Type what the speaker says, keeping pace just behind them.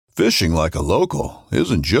Fishing like a local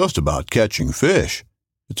isn't just about catching fish.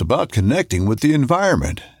 It's about connecting with the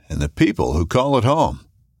environment and the people who call it home.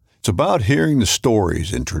 It's about hearing the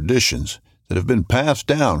stories and traditions that have been passed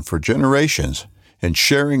down for generations and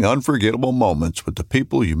sharing unforgettable moments with the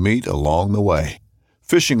people you meet along the way.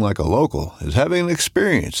 Fishing like a local is having an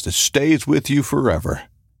experience that stays with you forever.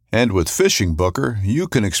 And with Fishing Booker, you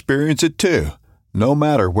can experience it too, no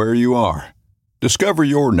matter where you are. Discover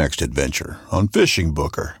your next adventure on Fishing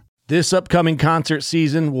Booker. This upcoming concert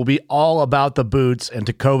season will be all about the boots, and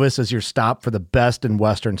Tecovas is your stop for the best in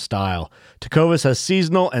Western style. Tecovas has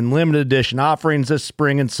seasonal and limited edition offerings this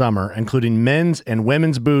spring and summer, including men's and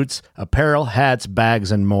women's boots, apparel, hats,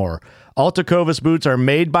 bags, and more. All Tecovas boots are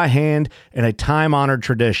made by hand in a time-honored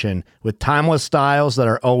tradition with timeless styles that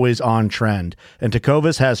are always on trend. And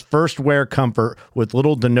Tecovas has first wear comfort with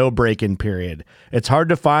little to no break-in period. It's hard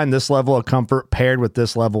to find this level of comfort paired with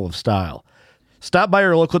this level of style. Stop by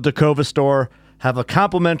your local Tecovas store, have a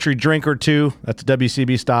complimentary drink or two, that's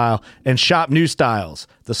WCB style, and shop new styles.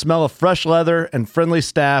 The smell of fresh leather and friendly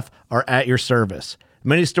staff are at your service.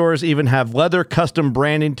 Many stores even have leather custom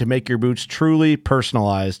branding to make your boots truly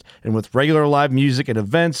personalized. And with regular live music and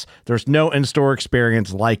events, there's no in-store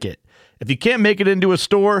experience like it. If you can't make it into a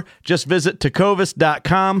store, just visit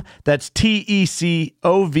tecovas.com. That's TECOVAS.com.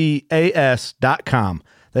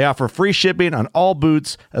 They offer free shipping on all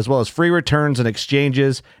boots, as well as free returns and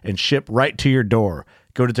exchanges, and ship right to your door.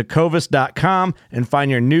 Go to tecovas.com and find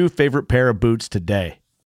your new favorite pair of boots today.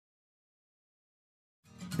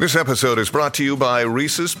 This episode is brought to you by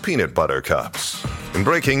Reese's Peanut Butter Cups. In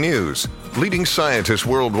breaking news, leading scientists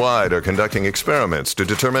worldwide are conducting experiments to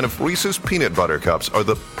determine if Reese's Peanut Butter Cups are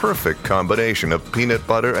the perfect combination of peanut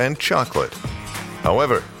butter and chocolate.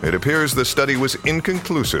 However, it appears the study was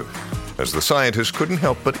inconclusive, as the scientists couldn't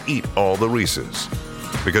help but eat all the Reese's.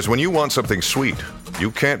 Because when you want something sweet,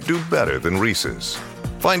 you can't do better than Reese's.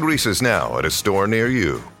 Find Reese's now at a store near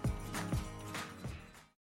you.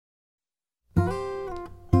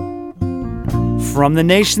 From the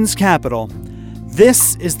nation's capital,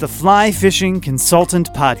 this is the Fly Fishing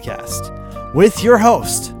Consultant Podcast with your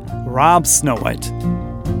host, Rob Snowhite.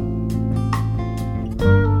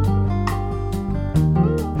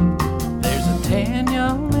 There's a tan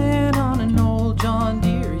young man on an old John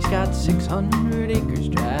Deere. He's got 600 acres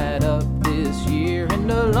dried up this year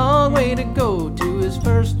and a long way to go to his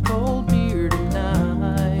first cold beer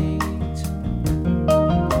tonight.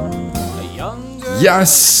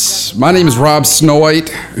 Yes, my name is Rob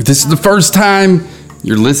Snowhite. If this is the first time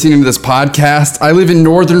you're listening to this podcast, I live in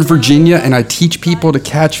Northern Virginia and I teach people to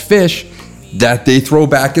catch fish that they throw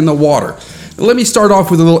back in the water. Let me start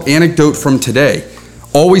off with a little anecdote from today.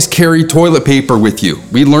 Always carry toilet paper with you.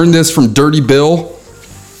 We learned this from Dirty Bill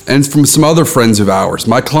and from some other friends of ours.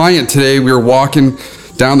 My client today, we were walking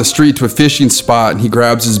down the street to a fishing spot and he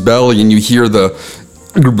grabs his belly and you hear the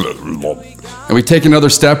and we take another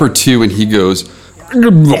step or two and he goes and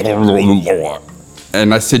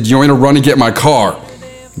I said, you want me to run and get my car,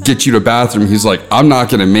 get you to the bathroom? He's like, I'm not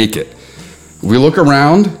gonna make it. We look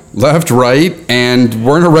around, left, right, and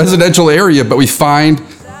we're in a residential area, but we find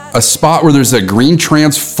a spot where there's a green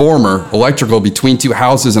transformer electrical between two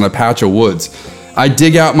houses and a patch of woods. I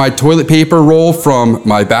dig out my toilet paper roll from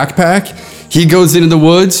my backpack. He goes into the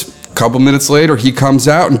woods. A couple minutes later, he comes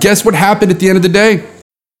out, and guess what happened at the end of the day?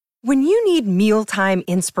 When you need mealtime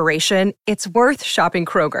inspiration, it's worth shopping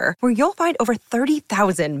Kroger, where you'll find over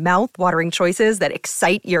 30,000 mouth-watering choices that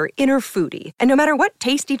excite your inner foodie. And no matter what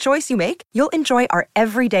tasty choice you make, you'll enjoy our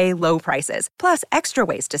everyday low prices, plus extra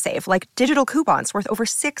ways to save, like digital coupons worth over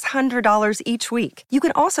 $600 each week. You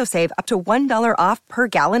can also save up to $1 off per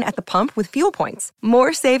gallon at the pump with fuel points.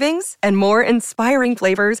 More savings and more inspiring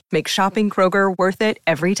flavors make shopping Kroger worth it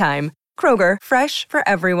every time. Kroger, fresh for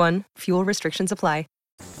everyone. Fuel restrictions apply.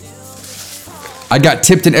 I got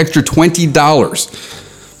tipped an extra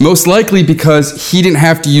 $20, most likely because he didn't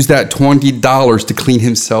have to use that $20 to clean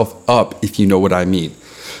himself up, if you know what I mean.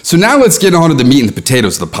 So now let's get on to the meat and the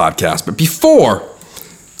potatoes of the podcast. But before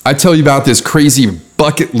I tell you about this crazy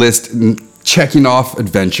bucket list checking off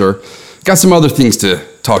adventure, got some other things to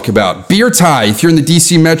talk about. Beer tie. If you're in the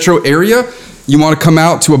DC metro area, you want to come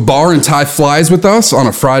out to a bar and tie flies with us on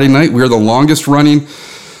a Friday night. We are the longest running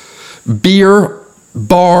beer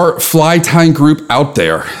bar fly tying group out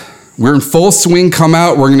there. We're in full swing. Come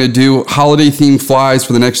out. We're going to do holiday themed flies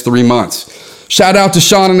for the next 3 months. Shout out to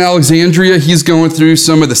Sean in Alexandria. He's going through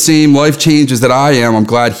some of the same life changes that I am. I'm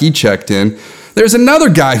glad he checked in. There's another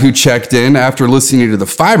guy who checked in after listening to the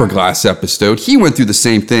fiberglass episode. He went through the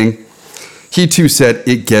same thing. He too said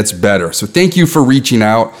it gets better. So thank you for reaching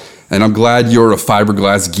out. And I'm glad you're a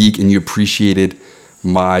fiberglass geek and you appreciated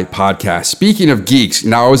my podcast. Speaking of geeks,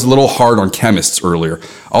 now I was a little hard on chemists earlier.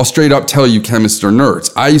 I'll straight up tell you chemists are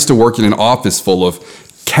nerds. I used to work in an office full of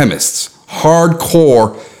chemists,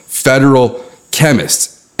 hardcore federal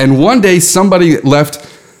chemists. And one day somebody left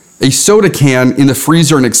a soda can in the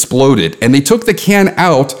freezer and exploded. And they took the can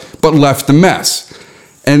out, but left the mess.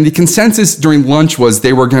 And the consensus during lunch was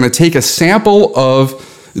they were going to take a sample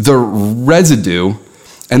of the residue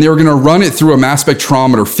and they were going to run it through a mass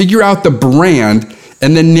spectrometer, figure out the brand,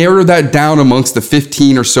 and then narrow that down amongst the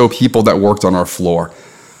 15 or so people that worked on our floor.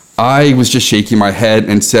 I was just shaking my head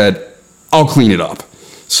and said, I'll clean it up.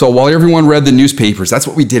 So while everyone read the newspapers, that's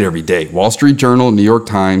what we did every day. Wall Street Journal, New York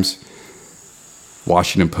Times,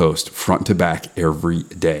 Washington Post, front to back every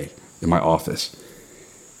day in my office.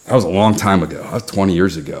 That was a long time ago. That was 20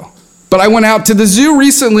 years ago. But I went out to the zoo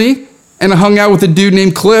recently and I hung out with a dude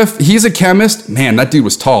named Cliff. He's a chemist. Man, that dude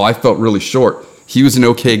was tall. I felt really short. He was an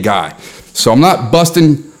okay guy. So I'm not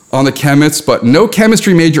busting on the chemists, but no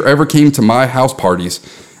chemistry major ever came to my house parties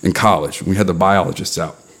in college. We had the biologists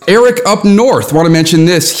out. Eric up north, want to mention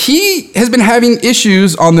this. He has been having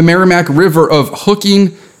issues on the Merrimack River of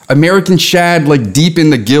hooking American shad like deep in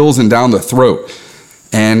the gills and down the throat.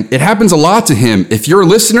 And it happens a lot to him. If you're a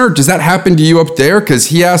listener, does that happen to you up there? Because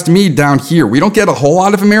he asked me down here. We don't get a whole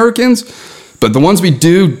lot of Americans, but the ones we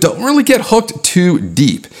do don't really get hooked too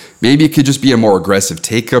deep. Maybe it could just be a more aggressive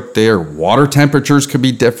take up there. Water temperatures could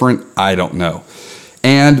be different. I don't know.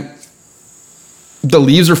 And the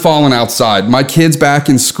leaves are falling outside. My kid's back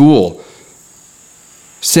in school.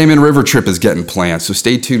 Salmon River trip is getting planned, so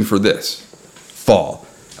stay tuned for this fall.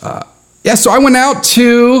 So I went out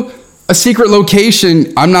to a secret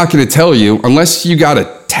location. I'm not going to tell you unless you got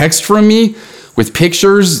a text from me with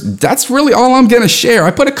pictures. That's really all I'm going to share.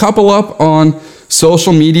 I put a couple up on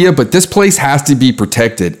social media, but this place has to be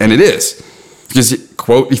protected, and it is. Because,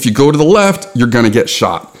 quote, if you go to the left, you're going to get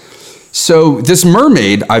shot. So this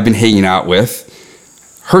mermaid I've been hanging out with,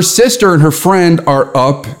 her sister and her friend are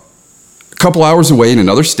up a couple hours away in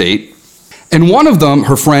another state. And one of them,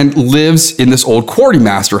 her friend, lives in this old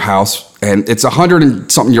quarrymaster house, and it's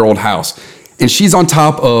 100-and-something-year-old house. And she's on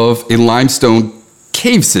top of a limestone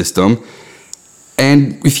cave system.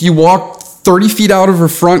 And if you walk 30 feet out of her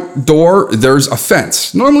front door, there's a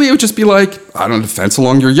fence. Normally, it would just be like, I don't know, a fence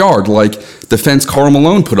along your yard, like the fence Carl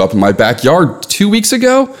Malone put up in my backyard 2 weeks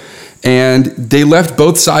ago. And they left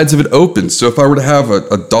both sides of it open. So if I were to have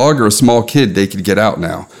a dog or a small kid, they could get out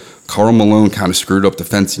now. Carl Malone kind of screwed up the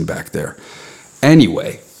fencing back there.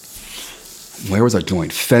 Anyway, where was I going?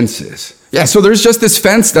 Fences. Yeah, so there's just this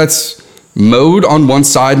fence that's mowed on one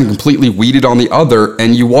side and completely weeded on the other.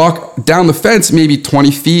 And you walk down the fence maybe 20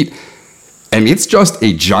 feet, and it's just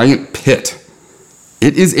a giant pit.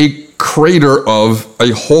 It is a crater of a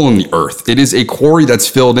hole in the earth. It is a quarry that's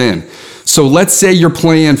filled in. So let's say you're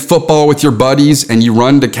playing football with your buddies and you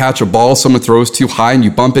run to catch a ball someone throws too high and you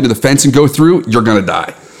bump into the fence and go through, you're going to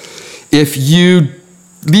die. If you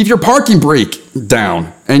leave your parking brake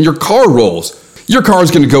down and your car rolls, your car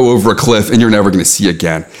is going to go over a cliff and you're never going to see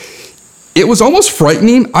again. It was almost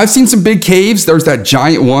frightening. I've seen some big caves. There's that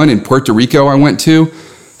giant one in Puerto Rico I went to,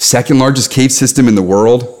 second largest cave system in the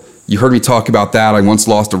world. You heard me talk about that. I once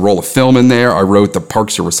lost a roll of film in there. I wrote the Park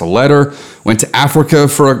Service a letter, went to Africa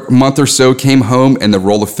for a month or so, came home, and the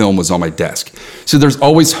roll of film was on my desk. So there's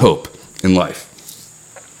always hope in life.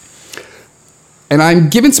 And I'm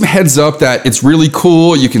giving some heads up that it's really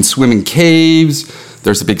cool. You can swim in caves.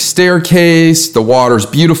 There's a big staircase. The water's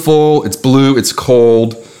beautiful. It's blue. It's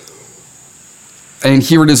cold. And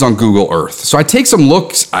here it is on Google Earth. So I take some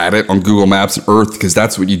looks at it on Google Maps and Earth because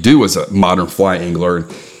that's what you do as a modern fly angler.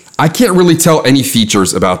 I can't really tell any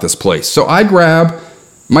features about this place. So I grab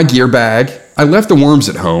my gear bag. I left the worms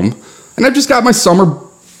at home. And I've just got my summer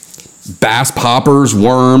bass poppers,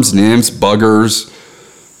 worms, nymphs, buggers.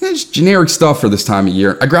 Just generic stuff for this time of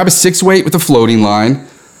year. I grab a 6-weight with a floating line.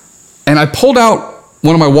 And I pulled out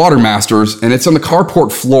one of my Watermasters. And it's on the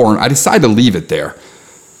carport floor. And I decided to leave it there.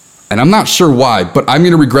 And I'm not sure why, but I'm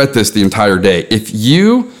going to regret this the entire day. If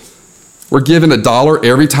you were given $1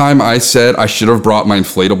 every time I said I should have brought my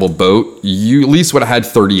inflatable boat, you at least would have had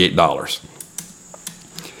 $38.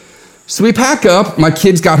 So we pack up. My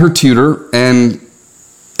kid's got her tutor, and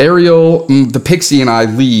Ariel, the pixie, and I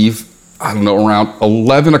leave, I don't know, around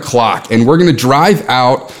 11 o'clock. And we're going to drive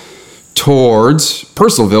out towards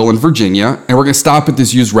Purcellville in Virginia, and we're going to stop at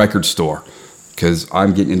this used record store because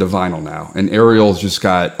I'm getting into vinyl now. And Ariel's just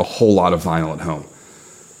got a whole lot of vinyl at home.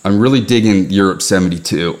 I'm really digging Europe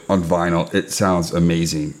 72 on vinyl. It sounds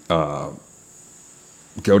amazing. Go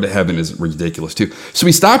to Heaven is ridiculous too. So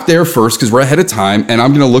we stopped there first because we're ahead of time, and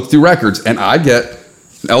I'm going to look through records. And I get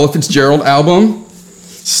an Ella Fitzgerald album,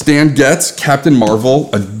 Stan Getz, Captain Marvel,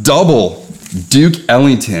 a double Duke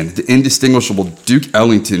Ellington, the indistinguishable Duke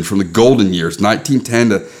Ellington from the golden years, 1910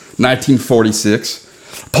 to 1946.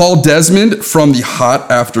 Paul Desmond from The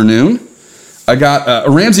Hot Afternoon. I got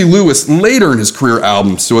Ramsey Lewis later in his career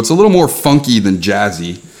album, so it's a little more funky than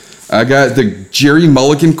jazzy. I got the Jerry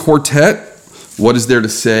Mulligan Quartet, What Is There to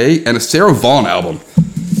Say, and a Sarah Vaughan album.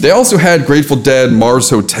 They also had Grateful Dead, Mars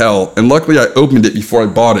Hotel, and luckily I opened it before I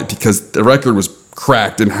bought it because the record was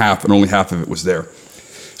cracked in half and only half of it was there.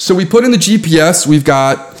 So we put in the GPS, we've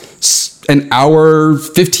got an hour,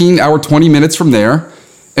 15, hour, 20 minutes from there,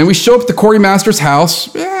 and we show up at the quarrymaster's house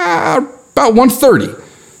about 1:30.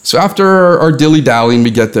 So after our dilly-dallying, we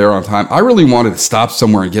get there on time. I really wanted to stop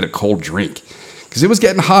somewhere and get a cold drink because it was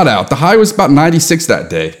getting hot out. The high was about 96 that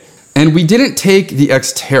day. And we didn't take the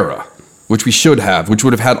Xterra, which we should have, which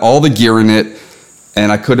would have had all the gear in it,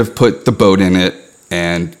 and I could have put the boat in it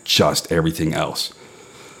and just everything else.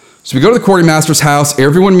 So we go to the quarrymaster's house.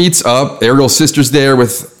 Everyone meets up. Ariel's sister's there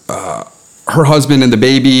with her husband and the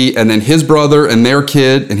baby, and then his brother and their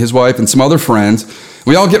kid and his wife and some other friends.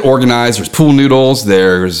 We all get organized. There's pool noodles.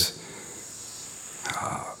 There's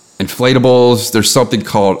inflatables. There's something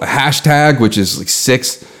called a hashtag, which is like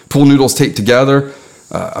 6 pool noodles taped together.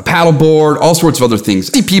 A paddle board, all sorts of other things.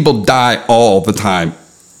 I see people die all the time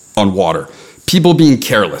on water. People being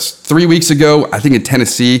careless. 3 weeks ago, I think in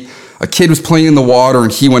Tennessee, a kid was playing in the water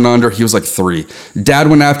and he went under. He was like 3. Dad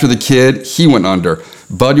went after the kid. He went under.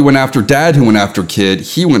 Buddy went after dad who went after kid.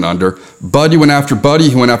 He went under. Buddy went after buddy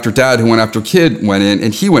who went after dad who went after kid, went in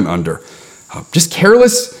and he went under. Just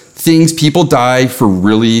careless things. People die for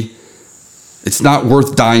really, it's not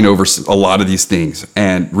worth dying over a lot of these things.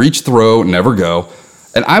 And reach, throw, never go.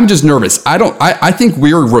 And I'm just nervous. I think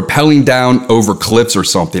we're rappelling down over cliffs or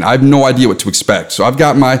something. I have no idea what to expect. So I've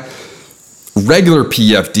got my regular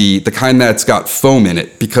PFD, the kind that's got foam in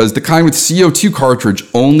it, because the kind with CO2 cartridge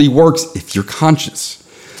only works if you're conscious.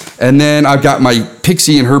 And then I've got my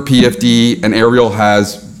Pixie and her PFD, and Ariel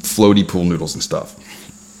has floaty pool noodles and stuff.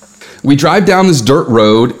 We drive down this dirt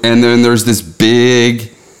road, and then there's this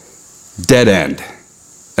big dead end.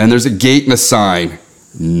 And there's a gate and a sign,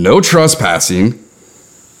 no trespassing.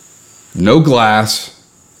 No glass,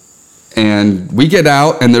 and we get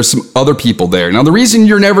out and there's some other people there. Now the reason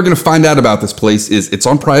you're never going to find out about this place is it's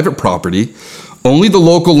on private property. Only the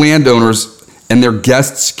local landowners and their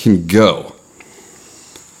guests can go.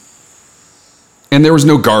 And there was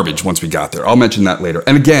no garbage once we got there. I'll mention that later.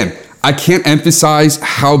 And again, I can't emphasize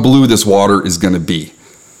how blue this water is going to be.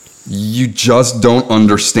 You just don't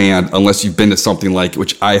understand unless you've been to something like it,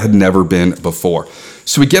 which I had never been before.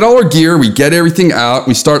 So we get all our gear, we get everything out,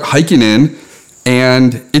 we start hiking in,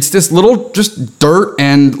 and it's this little just dirt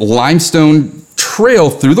and limestone trail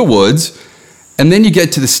through the woods, and then you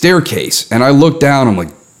get to the staircase, and I look down, I'm like,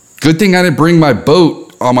 good thing I didn't bring my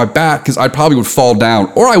boat on my back, because I probably would fall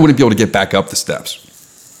down, or I wouldn't be able to get back up the steps.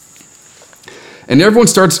 And everyone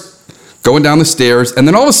starts going down the stairs, and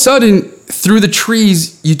then all of a sudden, through the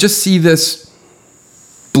trees, you just see this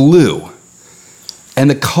blue. And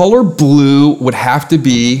the color blue would have to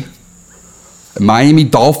be Miami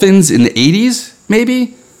Dolphins in the 80s,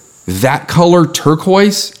 maybe? That color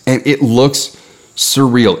turquoise, and it looks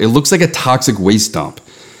surreal. It looks like a toxic waste dump.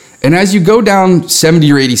 And as you go down 70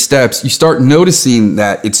 or 80 steps, you start noticing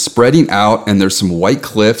that it's spreading out and there's some white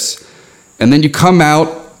cliffs. And then you come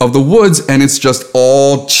out of the woods and it's just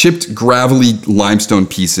all chipped, gravelly limestone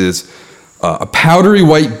pieces, a powdery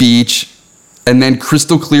white beach, and then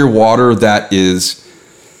crystal clear water that is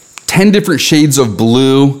 10 different shades of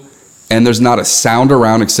blue, and there's not a sound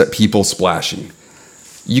around except people splashing.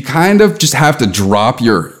 You kind of just have to drop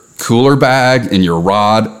your cooler bag and your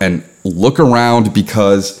rod and look around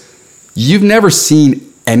because you've never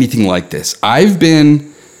seen anything like this. I've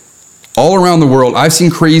been all around the world. I've seen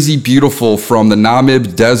crazy beautiful from the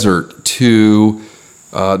Namib Desert to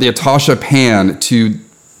the Etosha Pan to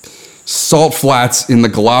salt flats in the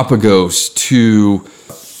Galapagos to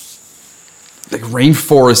like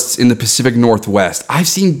rainforests in the Pacific Northwest. I've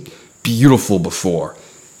seen beautiful before.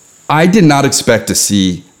 I did not expect to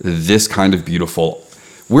see this kind of beautiful.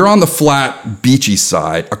 We're on the flat, beachy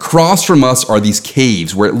side. Across from us are these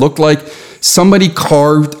caves where it looked like somebody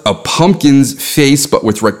carved a pumpkin's face, but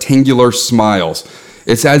with rectangular smiles.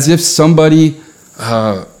 It's as if somebody,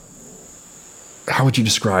 how would you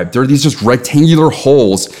describe? There are these just rectangular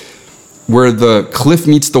holes where the cliff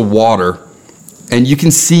meets the water, and you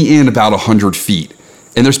can see in about 100 feet.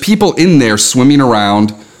 And there's people in there swimming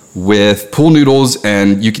around with pool noodles,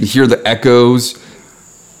 and you can hear the echoes.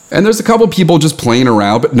 And there's a couple people just playing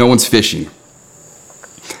around, but no one's fishing.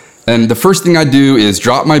 And the first thing I do is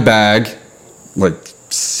drop my bag, like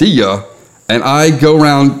see ya. And I go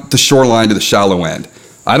around the shoreline to the shallow end.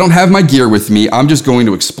 I don't have my gear with me. I'm just going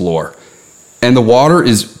to explore. And the water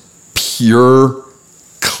is pure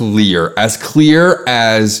clear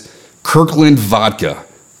as Kirkland vodka,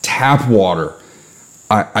 tap water.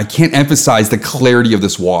 I can't emphasize the clarity of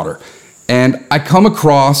this water. And I come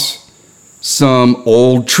across some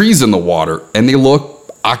old trees in the water, and they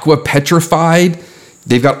look aqua petrified.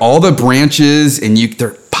 They've got all the branches, and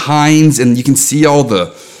they're pines, and you can see all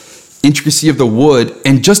the intricacy of the wood.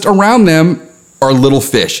 And just around them are little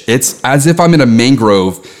fish. It's as if I'm in a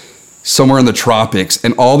mangrove somewhere in the tropics,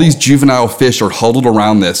 and all these juvenile fish are huddled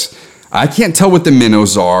around this. I can't tell what the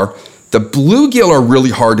minnows are. The bluegill are really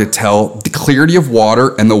hard to tell. The clarity of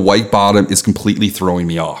water and the white bottom is completely throwing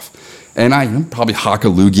me off. And I'm probably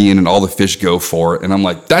Hakalugian, and all the fish go for it. And I'm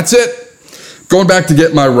like, that's it. Going back to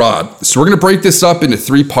get my rod. So we're going to break this up into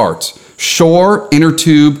 3 parts. Shore, inner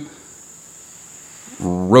tube,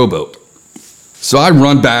 rowboat. So I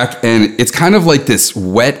run back, and it's kind of like this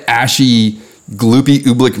wet, ashy, gloopy,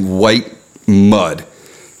 oobleck white mud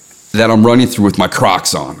that I'm running through with my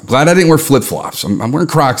Crocs on. Glad I didn't wear flip-flops. I'm wearing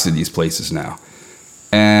Crocs in these places now.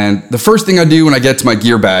 And the first thing I do when I get to my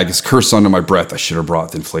gear bag is curse under my breath. I should have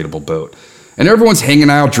brought the inflatable boat. And everyone's hanging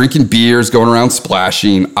out, drinking beers, going around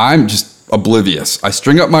splashing. I'm just oblivious. I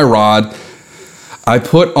string up my rod. I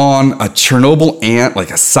put on a Chernobyl ant,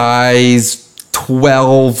 like a size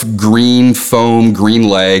 12 green foam, green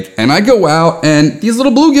leg. And I go out, and these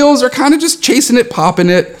little bluegills are kind of just chasing it, popping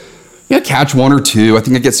it. Yeah, catch 1 or 2. I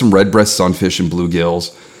think I get some red breast sunfish and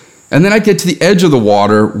bluegills. And then I get to the edge of the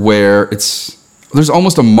water where there's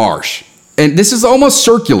almost a marsh. And this is almost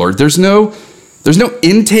circular. There's no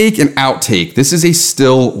intake and outtake. This is a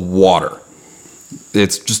still water.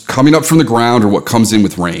 It's just coming up from the ground or what comes in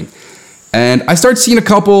with rain. And I start seeing a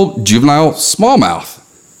couple juvenile smallmouth.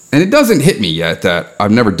 And it doesn't hit me yet that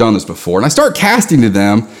I've never done this before. And I start casting to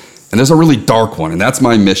them, and there's a really dark one, and that's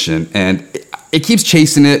my mission. And it keeps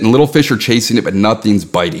chasing it, and little fish are chasing it, but nothing's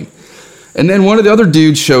biting. And then one of the other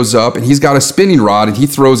dudes shows up, and he's got a spinning rod, and he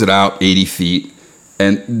throws it out 80 feet.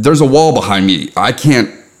 And there's a wall behind me. I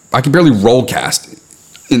can barely roll cast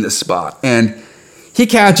in this spot. And he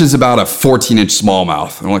catches about a 14-inch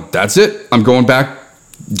smallmouth. And I'm like, that's it. I'm going back,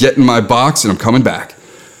 getting my box, and I'm coming back.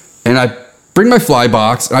 And I bring my fly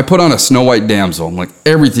box, and I put on a snow white damsel. I'm like,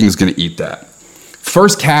 everything's going to eat that.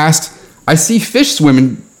 First cast, I see fish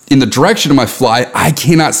swimming in the direction of my fly. I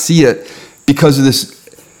cannot see it because of this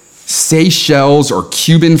Seychelles or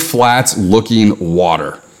Cuban Flats looking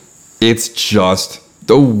water. It's just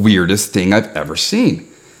the weirdest thing I've ever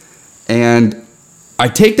seen. And I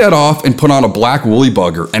take that off and put on a black woolly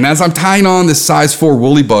bugger. And as I'm tying on this size 4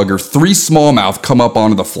 woolly bugger, 3 smallmouth come up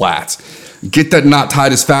onto the flats. Get that knot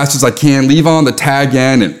tied as fast as I can, leave on the tag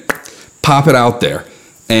end, and pop it out there.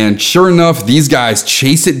 And sure enough, these guys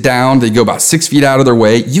chase it down. They go about 6 feet out of their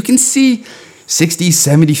way. You can see 60,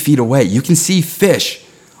 70 feet away. You can see fish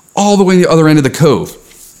all the way to the other end of the cove.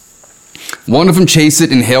 One of them chases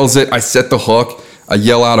it, inhales it. I set the hook. I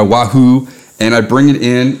yell out a wahoo, and I bring it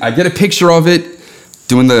in. I get a picture of it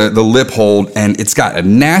doing the lip hold, and it's got a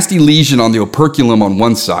nasty lesion on the operculum on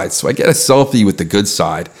one side. So I get a selfie with the good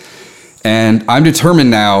side. And I'm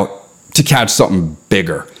determined now to catch something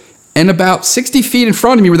bigger. And about 60 feet in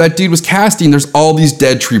front of me where that dude was casting, there's all these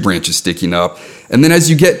dead tree branches sticking up. And then as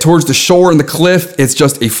you get towards the shore and the cliff, it's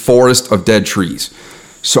just a forest of dead trees.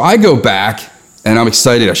 So I go back, and I'm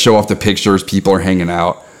excited. I show off the pictures. People are hanging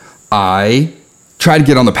out. I try to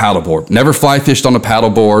get on the paddleboard. Never fly fished on a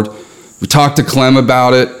paddleboard. We talked to Clem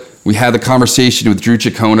about it. We had the conversation with Drew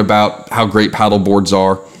Chacon about how great paddleboards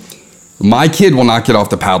are. My kid will not get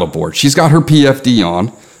off the paddleboard. She's got her PFD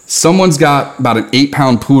on. Someone's got about an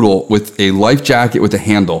 8-pound poodle with a life jacket with a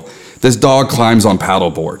handle. This dog climbs on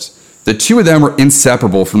paddleboards. The two of them are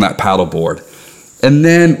inseparable from that paddleboard. And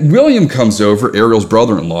then William comes over, Ariel's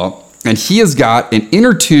brother-in-law, and he has got an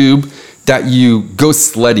inner tube that you go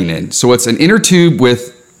sledding in. So it's an inner tube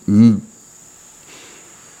with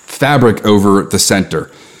fabric over the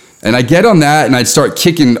center. And I get on that, and I start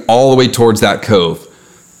kicking all the way towards that cove.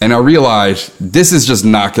 And I realize this is just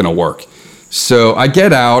not going to work. So I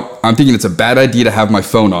get out. I'm thinking it's a bad idea to have my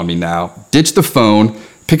phone on me now. Ditch the phone,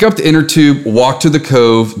 pick up the inner tube, walk to the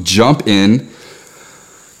cove, jump in.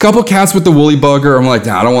 Couple cats with the woolly bugger. I'm like,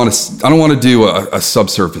 nah, I don't want to do a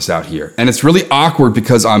subsurface out here. And it's really awkward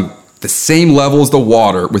because I'm the same level as the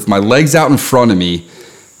water with my legs out in front of me.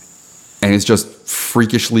 And it's just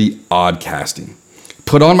freakishly odd casting.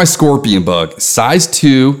 Put on my scorpion bug, size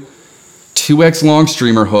 2, 2X long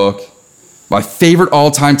streamer hook, my favorite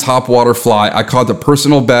all-time topwater fly. I caught the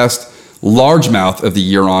personal best largemouth of the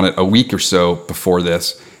year on it a week or so before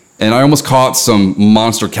this, and I almost caught some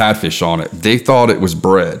monster catfish on it. They thought it was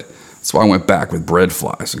bread. That's why I went back with bread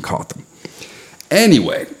flies and caught them.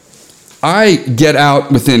 Anyway, I get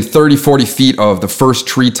out within 30, 40 feet of the first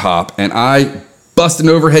treetop, and I bust an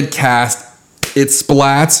overhead cast. It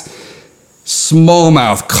splats.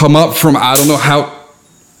 Smallmouth come up from, I don't know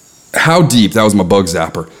how deep. That was my bug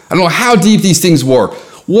zapper. I don't know how deep these things were.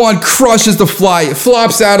 One crushes the fly. It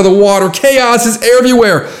flops out of the water. Chaos is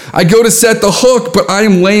everywhere. I go to set the hook, but I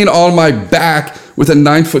am laying on my back with a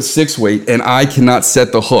 9'6" weight, and I cannot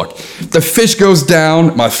set the hook. The fish goes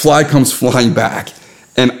down. My fly comes flying back.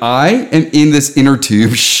 And I am in this inner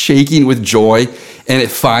tube shaking with joy, and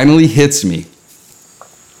it finally hits me.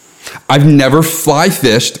 I've never fly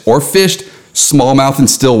fished or fished smallmouth in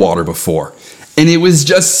Stillwater before. And it was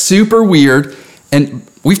just super weird. And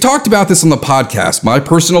we've talked about this on the podcast, my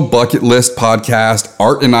personal bucket list podcast.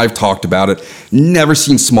 Art and I have talked about it. Never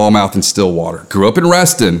seen smallmouth in Stillwater. Grew up in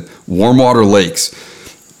Reston, warm water lakes.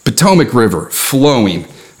 Potomac River, flowing.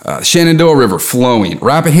 Shenandoah River, flowing.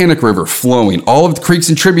 Rappahannock River, flowing. All of the creeks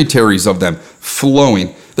and tributaries of them,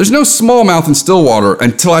 flowing. There's no smallmouth in Stillwater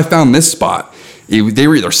until I found this spot. They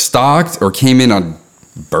were either stocked or came in on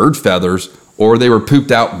bird feathers, or they were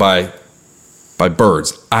pooped out by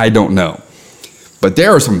birds. I don't know. But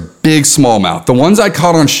there are some big smallmouth. The ones I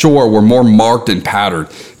caught on shore were more marked and patterned.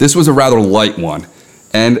 This was a rather light one.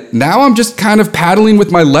 And now I'm just kind of paddling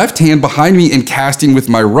with my left hand behind me and casting with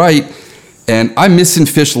my right. And I'm missing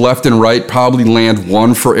fish left and right, probably land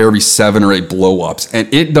 1 for every 7 or 8 blow-ups.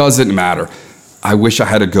 And it doesn't matter. I wish I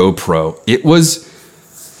had a GoPro. It was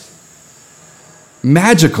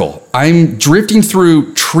magical. I'm drifting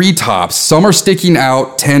through treetops. Some are sticking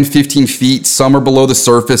out 10, 15 feet. Some are below the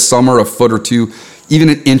surface. Some are a foot or two, even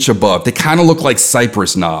an inch above. They kind of look like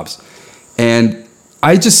cypress knobs. And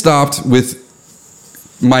I just stopped with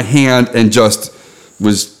my hand and just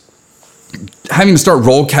was having to start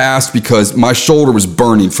roll cast because my shoulder was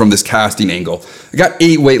burning from this casting angle. I got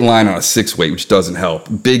 8-weight line on a 6-weight, which doesn't help.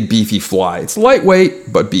 Big, beefy fly. It's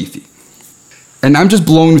lightweight, but beefy. And I'm just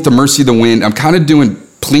blowing with the mercy of the wind. I'm kind of doing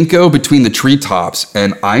plinko between the treetops,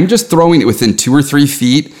 and I'm just throwing it within 2 or 3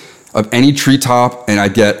 feet of any treetop, and I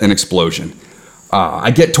get an explosion.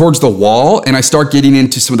 I get towards the wall, and I start getting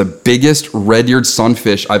into some of the biggest red-eared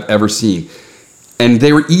sunfish I've ever seen. And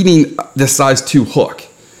they were eating the size 2 hook.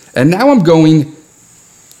 And now I'm going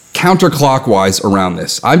counterclockwise around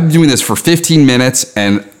this. I'm doing this for 15 minutes,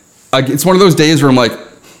 and it's one of those days where I'm like,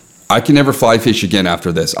 I can never fly fish again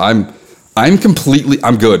after this. I'm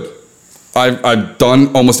good. I've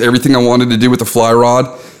done almost everything I wanted to do with the fly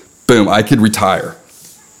rod. Boom, I could retire.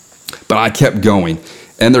 But I kept going.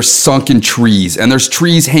 And there's sunken trees, and there's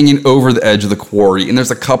trees hanging over the edge of the quarry, and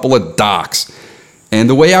there's a couple of docks. And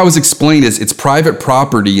the way I was explained is it's private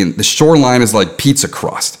property, and the shoreline is like pizza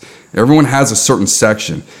crust. Everyone has a certain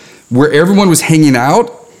section. Where everyone was hanging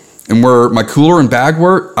out, and where my cooler and bag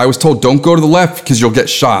were, I was told, don't go to the left because you'll get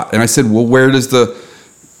shot. And I said, well, where does the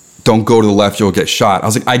don't go to the left, you'll get shot? I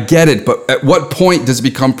was like, I get it, but at what point does it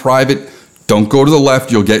become private? Don't go to the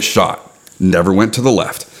left, you'll get shot. Never went to the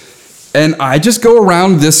left. And I just go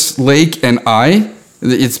around this lake, and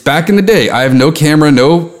it's back in the day. I have no camera,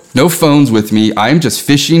 no phones with me. I'm just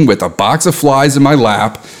fishing with a box of flies in my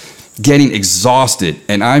lap, getting exhausted,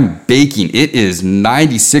 and I'm baking. It is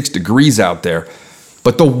 96 degrees out there,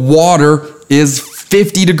 but the water is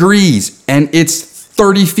 50 degrees, and it's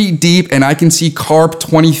 30 feet deep, and I can see carp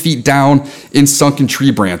 20 feet down in sunken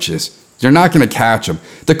tree branches. You're not going to catch them.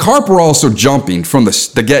 The carp were also jumping from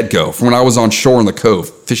the get-go, from when I was on shore in the cove,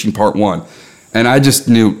 fishing part 1. And I just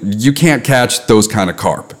knew you can't catch those kind of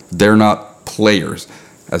carp. They're not players,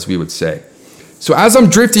 as we would say. So as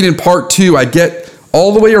I'm drifting in part 2, I get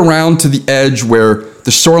all the way around to the edge where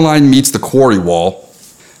the shoreline meets the quarry wall.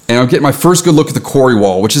 And I'll get my first good look at the quarry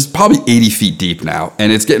wall, which is probably 80 feet deep now.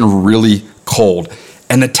 And it's getting really cold.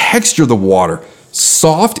 And the texture of the water,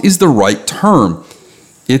 soft is the right term.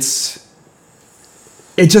 It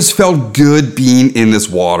just felt good being in this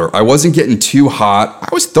water. I wasn't getting too hot.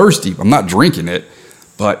 I was thirsty. I'm not drinking it,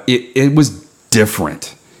 but it was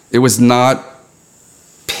different. It was not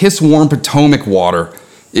piss-warm Potomac water.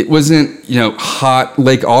 It wasn't, hot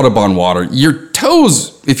Lake Audubon water. Your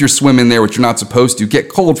toes, if you're swimming there, which you're not supposed to, get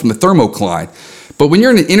cold from the thermocline. But when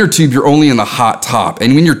you're in an inner tube, you're only in the hot top.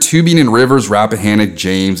 And when you're tubing in rivers, Rappahannock,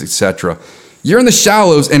 James, etc., you're in the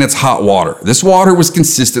shallows and it's hot water. This water was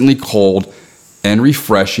consistently cold and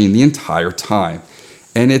refreshing the entire time.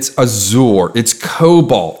 And it's azure, it's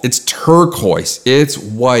cobalt, it's turquoise, it's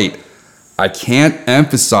white. I can't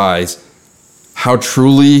emphasize how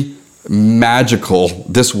truly magical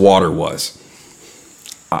this water was.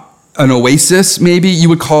 An oasis, maybe you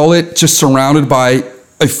would call it, just surrounded by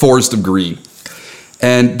a forest of green.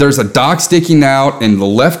 And there's a dock sticking out in the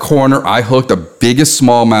left corner. I hooked the biggest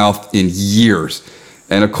smallmouth in years.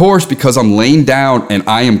 And of course, because I'm laying down and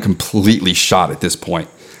I am completely shot at this point,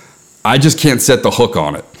 I just can't set the hook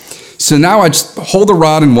on it. So now I just hold the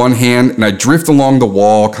rod in one hand and I drift along the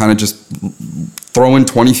wall, kind of just throwing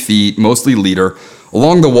 20 feet, mostly leader,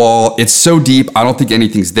 along the wall. It's so deep, I don't think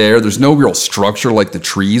anything's there. There's no real structure like the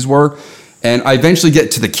trees were. And I eventually get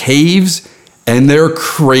to the caves, and they're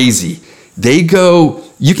crazy. They go,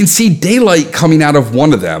 you can see daylight coming out of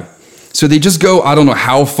one of them. So they just go, I don't know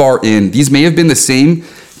how far in. These may have been the same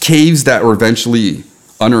caves that were eventually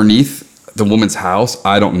underneath the woman's house.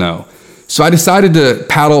 I don't know. So I decided to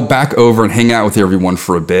paddle back over and hang out with everyone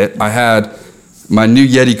for a bit. I had my new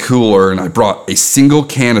Yeti cooler, and I brought a single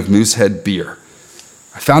can of Moosehead beer.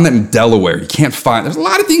 I found that in Delaware. You can't find, there's a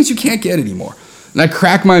lot of things you can't get anymore. And I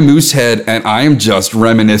crack my Moosehead, and I am just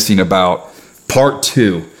reminiscing about part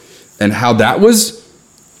 2 and how that was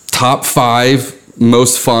top 5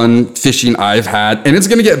 most fun fishing I've had, and it's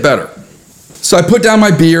gonna get better. So I put down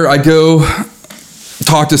my beer, I go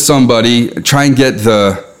talk to somebody, try and get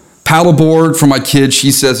the paddleboard from my kid.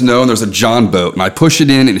 She says no, and there's a John boat, and I push it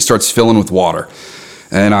in and it starts filling with water.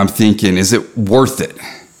 And I'm thinking, is it worth it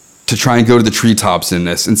to try and go to the treetops in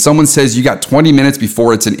this? And someone says, you got 20 minutes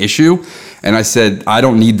before it's an issue. And I said, I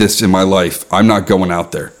don't need this in my life. I'm not going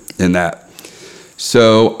out there in that.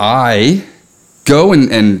 So I go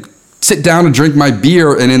and sit down and drink my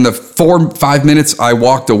beer. And in the 4-5 minutes I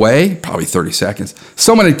walked away, probably 30 seconds,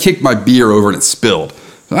 someone had kicked my beer over and it spilled.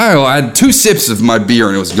 I had 2 sips of my beer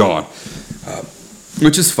and it was gone,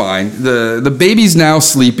 which is fine. The baby's now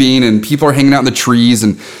sleeping and people are hanging out in the trees,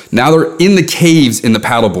 and now they're in the caves in the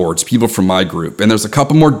paddleboards, people from my group. And there's a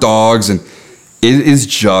couple more dogs, and it is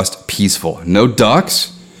just peaceful. No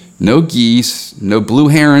ducks, no geese, no blue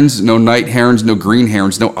herons, no night herons, no green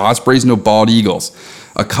herons, no ospreys, no bald eagles.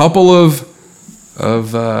 A couple of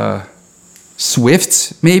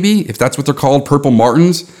swifts, maybe, if that's what they're called, purple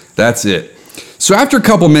martins. That's it. So after a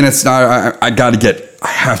couple minutes, now I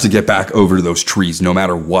have to get back over to those trees no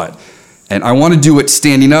matter what. And I want to do it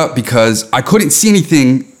standing up because I couldn't see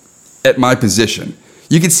anything at my position.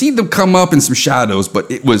 You could see them come up in some shadows, but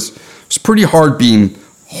it was pretty hard being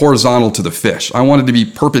horizontal to the fish. I wanted to be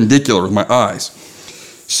perpendicular with my eyes.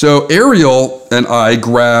 So Ariel and I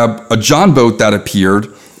grab a John boat that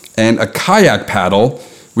appeared and a kayak paddle.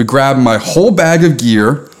 We grab my whole bag of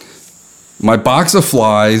gear, my box of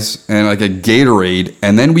flies, and like a Gatorade,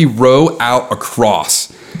 and then we row out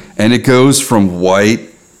across. And it goes from white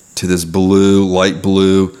to this blue, light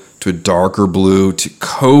blue, to a darker blue, to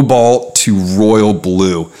cobalt, to royal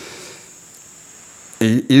blue.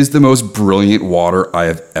 It is the most brilliant water I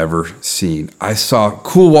have ever seen. I saw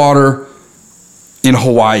cool water in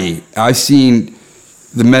Hawaii. I've seen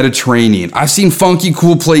the Mediterranean. I've seen funky,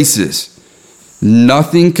 cool places.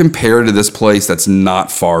 Nothing compared to this place that's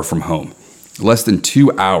not far from home. Less than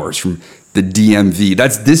 2 hours from the DMV.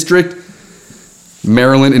 That's District,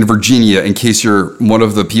 Maryland, and Virginia, in case you're one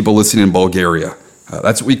of the people listening in Bulgaria.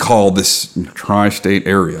 That's what we call this tri-state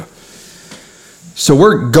area. So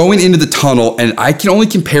we're going into the tunnel, and I can only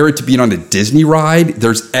compare it to being on a Disney ride.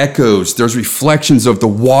 There's echoes, there's reflections of the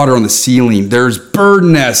water on the ceiling, there's bird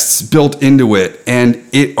nests built into it, and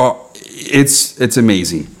it's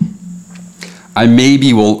amazing. I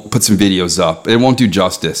maybe will put some videos up. It won't do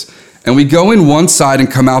justice. And we go in one side and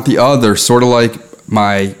come out the other, sort of like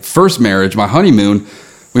my first marriage, my honeymoon.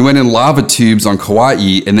 We went in lava tubes on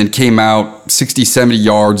Kauai and then came out 60, 70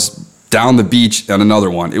 yards down the beach on another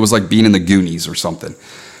one. It was like being in the Goonies or something.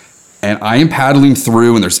 And I am paddling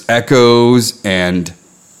through, and there's echoes and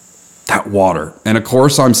that water. And of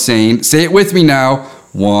course I'm saying, say it with me now.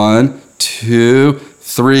 1, 2,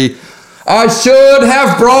 3. I should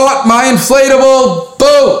have brought my inflatable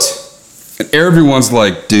boat. And everyone's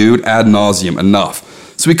like, dude, ad nauseum, enough.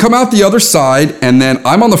 So we come out the other side, and then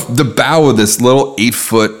I'm on the bow of this little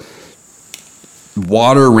 8-foot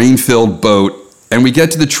water rain-filled boat, and we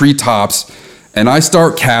get to the treetops, and I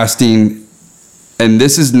start casting, and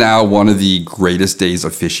this is now one of the greatest days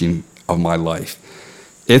of fishing of my life.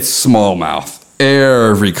 It's smallmouth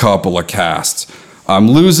every couple of casts. I'm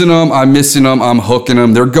losing them, I'm missing them, I'm hooking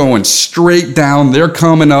them. They're going straight down, they're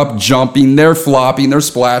coming up, jumping, they're flopping, they're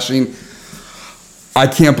splashing. I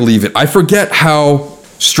can't believe it. I forget how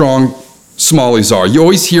strong smallies are. You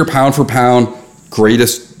always hear pound for pound,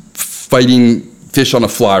 greatest fighting fish on a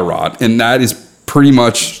fly rod, and that is pretty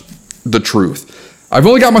much the truth. I've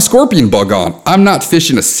only got my scorpion bug on. I'm not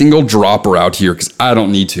fishing a single dropper out here because I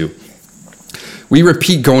don't need to. we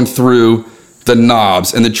repeat going through the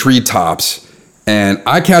knobs and the treetops. And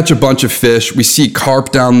I catch a bunch of fish. We see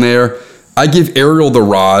carp down there. I give Ariel the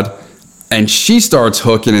rod, and she starts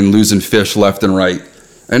hooking and losing fish left and right.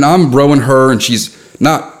 And I'm rowing her, and she's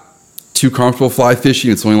not too comfortable fly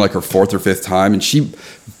fishing. It's only like her 4th or 5th time. And she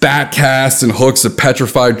back casts and hooks a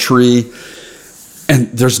petrified tree. And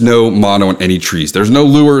there's no mono on any trees. There's no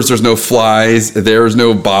lures. There's no flies. There's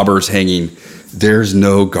no bobbers hanging. There's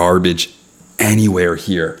no garbage anywhere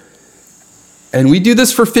here. And we do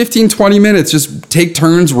this for 15, 20 minutes. Just take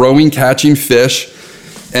turns rowing, catching fish.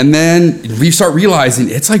 And then we start realizing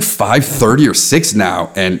it's like 5:30 or 6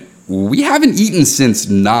 now. And we haven't eaten since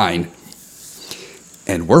 9.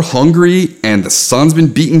 And we're hungry. And the sun's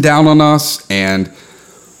been beating down on us. And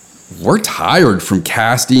we're tired from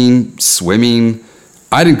casting, swimming.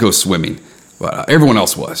 I didn't go swimming, but everyone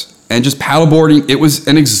else was. And just paddleboarding, it was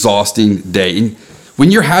an exhausting day. And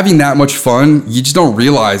when you're having that much fun, you just don't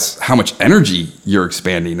realize how much energy you're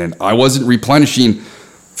expanding. And I wasn't replenishing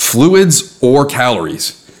fluids or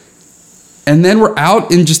calories. And then we're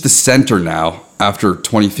out in just the center now after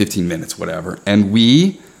 20, 15 minutes, whatever. And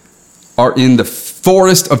we are in the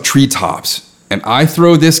forest of treetops. And I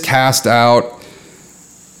throw this cast out.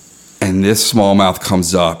 And this smallmouth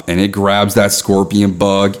comes up and it grabs that scorpion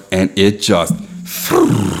bug and it just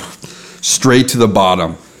straight to the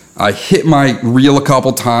bottom. I hit my reel a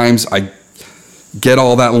couple times. I get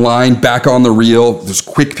all that line back on the reel. Just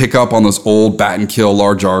quick pickup on those old bat and kill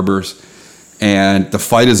large arbors. And the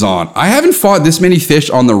fight is on. I haven't fought this many fish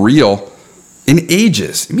on the reel in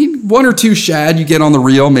ages. I mean, 1 or 2 shad you get on the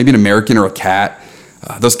reel, maybe an American or a cat.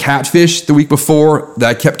 Those catfish the week before that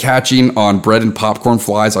I kept catching on bread and popcorn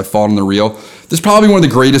flies I fought on the reel. This is probably one of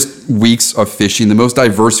the greatest weeks of fishing, the most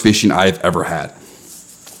diverse fishing I've ever had.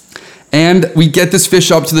 And we get this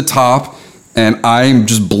fish up to the top, and I'm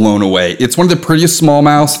just blown away. It's one of the prettiest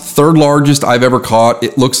smallmouths, 3rd largest I've ever caught.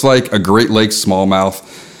 It looks like a Great Lakes smallmouth.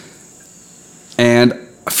 And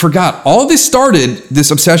I forgot, all this started, this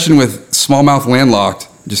obsession with smallmouth landlocked,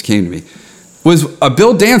 just came to me, was a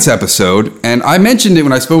Bill Dance episode, and I mentioned it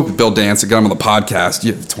when I spoke with Bill Dance. I got him on the podcast,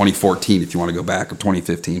 2014 if you want to go back, or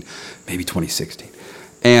 2015, maybe 2016.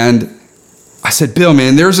 And I said, Bill,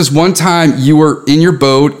 man, there's this one time you were in your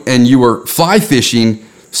boat and you were fly fishing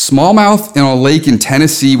smallmouth in a lake in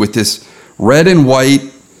Tennessee with this red and white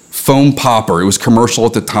foam popper. It was commercial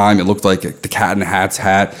at the time. It looked like the Cat in the Hat's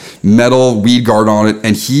hat, metal weed guard on it,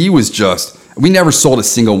 and he was just, we never sold a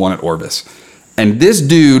single one at Orvis. And this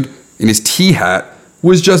dude in his T-hat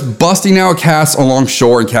was just busting out casts along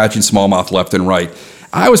shore and catching smallmouth left and right.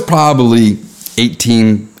 I was probably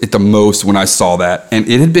 18 at the most when I saw that, and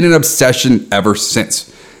it had been an obsession ever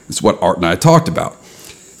since. It's what Art and I talked about.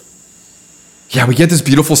 Yeah, we get this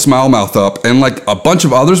beautiful smallmouth up, and like a bunch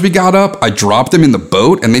of others we got up, I dropped them in the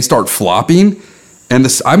boat, and they start flopping. And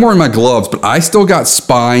I'm wearing my gloves, but I still got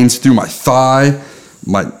spines through my thigh,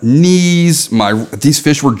 my knees. These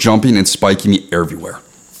fish were jumping and spiking me everywhere.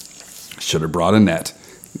 Should have brought a net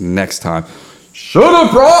next time. Should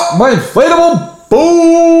have brought my inflatable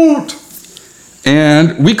boat.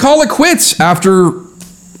 And we call it quits after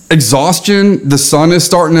exhaustion. The sun is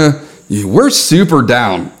starting to, we're super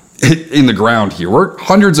down in the ground here. We're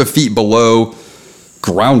hundreds of feet below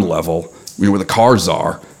ground level, where the cars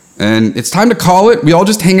are. And it's time to call it. We all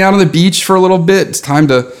just hang out on the beach for a little bit. It's time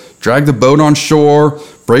to drag the boat on shore,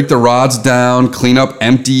 break the rods down, clean up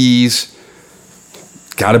empties.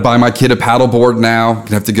 Got to buy my kid a paddleboard now.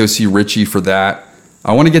 Gonna have to go see Richie for that.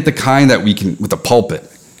 I want to get the kind that we can, with the pulpit.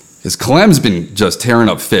 Because Clem's been just tearing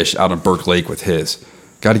up fish out of Burke Lake with his.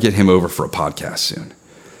 Got to get him over for a podcast soon.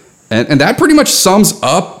 And that pretty much sums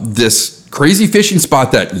up this crazy fishing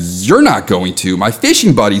spot that you're not going to. My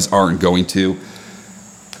fishing buddies aren't going to.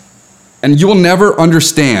 And you will never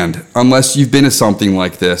understand, unless you've been to something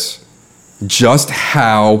like this, just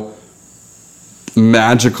how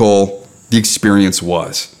magical the experience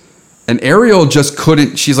was. And Ariel just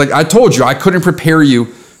couldn't, she's like, I told you, I couldn't prepare you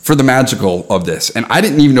for the magical of this. And I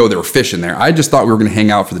didn't even know there were fish in there. I just thought we were going to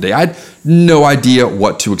hang out for the day. I had no idea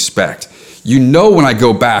what to expect. You know, when I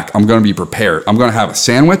go back, I'm going to be prepared. I'm going to have a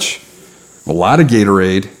sandwich, a lot of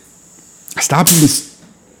Gatorade. I stopped eating,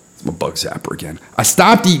 I'm a bug zapper again. I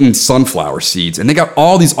stopped eating sunflower seeds, and they got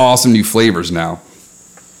all these awesome new flavors now.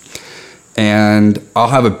 And I'll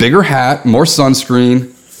have a bigger hat, more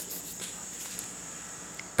sunscreen,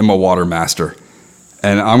 and my Water Master.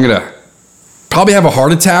 And I'm going to probably have a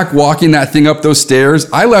heart attack walking that thing up those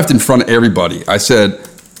stairs. I left in front of everybody. I said,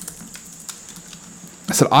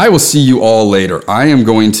 I will see you all later. I am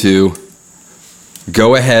going to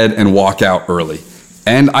go ahead and walk out early.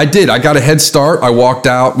 And I did. I got a head start. I walked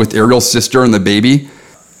out with Ariel's sister and the baby.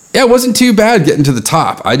 Yeah, it wasn't too bad getting to the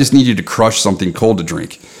top. I just needed to crush something cold to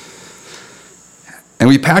drink. And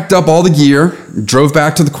we packed up all the gear, drove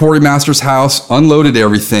back to the quartermaster's house, unloaded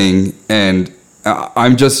everything, and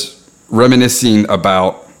I'm just reminiscing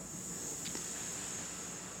about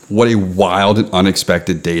what a wild and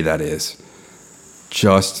unexpected day that is.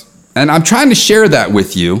 And I'm trying to share that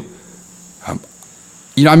with you.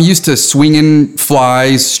 I'm used to swinging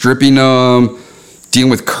flies, stripping them,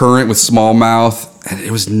 dealing with current with smallmouth, and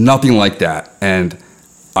it was nothing like that. And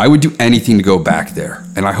I would do anything to go back there.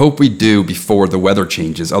 And I hope we do before the weather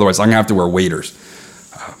changes. Otherwise, I'm going to have to wear waders.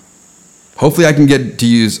 Hopefully, I can get to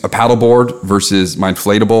use a paddleboard versus my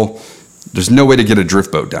inflatable. There's no way to get a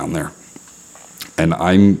drift boat down there. And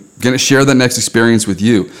I'm going to share that next experience with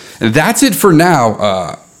you. And that's it for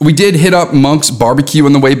now. We did hit up Monk's Barbecue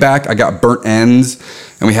on the way back. I got burnt ends,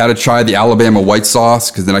 and we had to try the Alabama white sauce,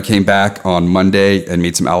 because then I came back on Monday and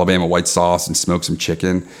made some Alabama white sauce and smoked some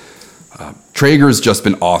chicken. Traeger's just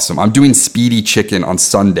been awesome. I'm doing speedy chicken on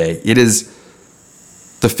Sunday. It is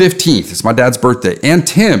the 15th. It's my dad's birthday. And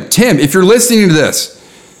Tim, if you're listening to this,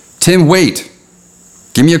 Tim, wait.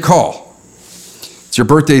 Give me a call. It's your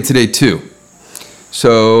birthday today, too.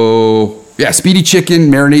 So, yeah, speedy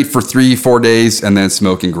chicken, marinate for 3-4 days, and then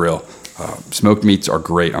smoke and grill. Smoked meats are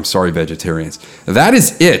great. I'm sorry, vegetarians. That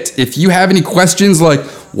is it. If you have any questions like,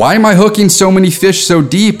 why am I hooking so many fish so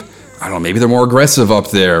deep? I don't know, maybe they're more aggressive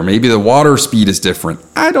up there. Maybe the water speed is different.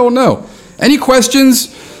 I don't know. Any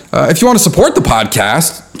questions? If you want to support the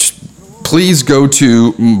podcast, please go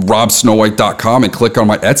to robsnowhite.com and click on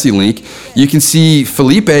my Etsy link. You can see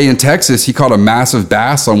Felipe in Texas. He caught a massive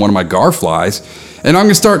bass on one of my gar flies. And I'm going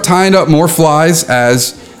to start tying up more flies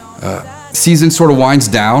as season sort of winds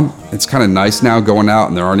down. It's kind of nice now going out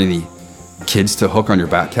and there aren't any kids to hook on your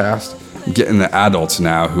back cast. I'm getting the adults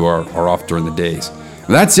now who are off during the days.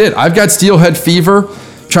 That's it. I've got steelhead fever,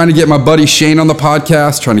 trying to get my buddy Shane on the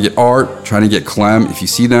podcast, trying to get Art, trying to get Clem. If you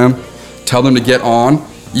see them, tell them to get on.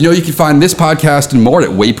 You can find this podcast and more at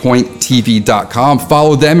waypointtv.com.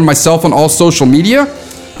 Follow them and myself on all social media.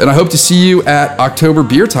 And I hope to see you at October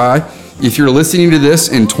Beer Tie. If you're listening to this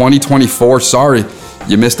in 2024, sorry,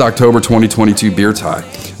 you missed October 2022 Beer Tie.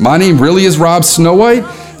 My name really is Rob Snowhite,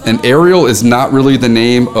 and Ariel is not really the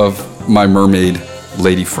name of my mermaid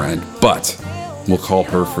lady friend, but we'll call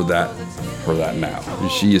her for that now.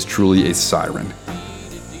 She is truly a siren.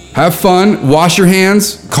 Have fun, wash your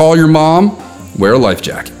hands, call your mom, wear a life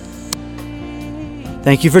jacket.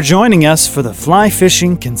 Thank you for joining us for the Fly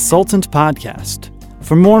Fishing Consultant Podcast.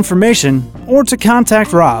 For more information or to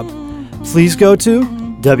contact Rob, please go to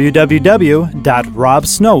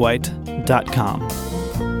www.robsnowhite.com.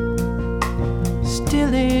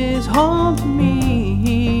 Still is home to me.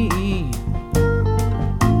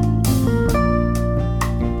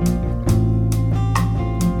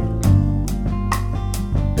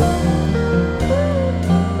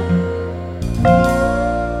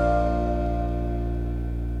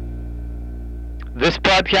 This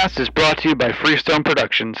podcast is brought to you by Freestone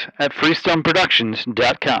Productions at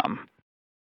freestoneproductions.com.